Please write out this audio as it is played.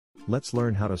Let's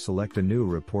learn how to select a new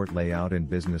report layout in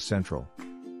Business Central.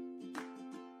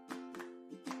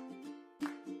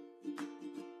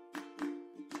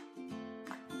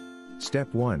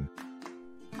 Step 1.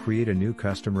 Create a new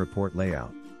custom report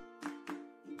layout.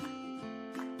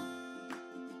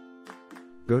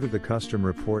 Go to the Custom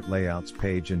Report Layouts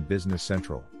page in Business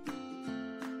Central.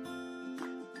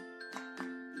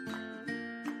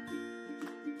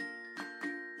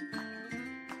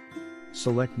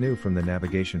 Select New from the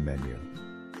navigation menu.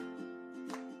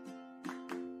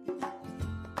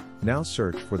 Now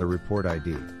search for the report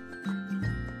ID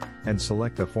and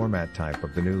select the format type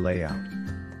of the new layout,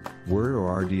 Word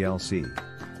or RDLC.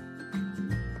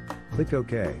 Click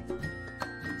OK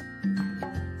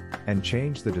and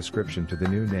change the description to the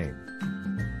new name.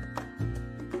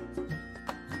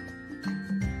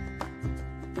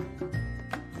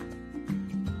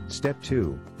 Step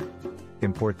 2.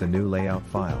 Import the new layout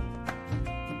file.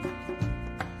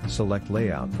 Select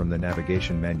Layout from the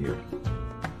navigation menu.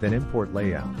 Then Import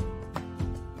Layout.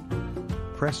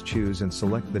 Press Choose and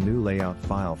select the new layout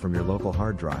file from your local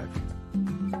hard drive.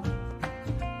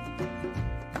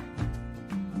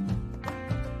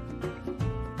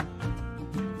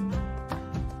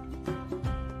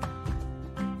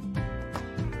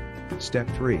 Step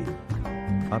 3.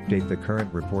 Update the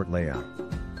current report layout.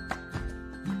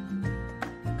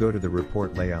 Go to the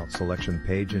Report Layout selection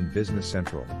page in Business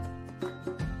Central.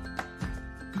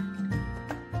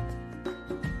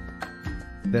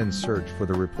 Then search for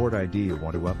the report ID you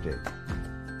want to update.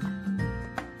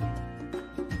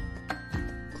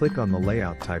 Click on the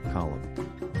Layout Type column.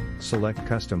 Select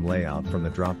Custom Layout from the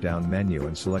drop-down menu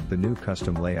and select the new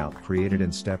custom layout created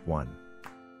in Step 1.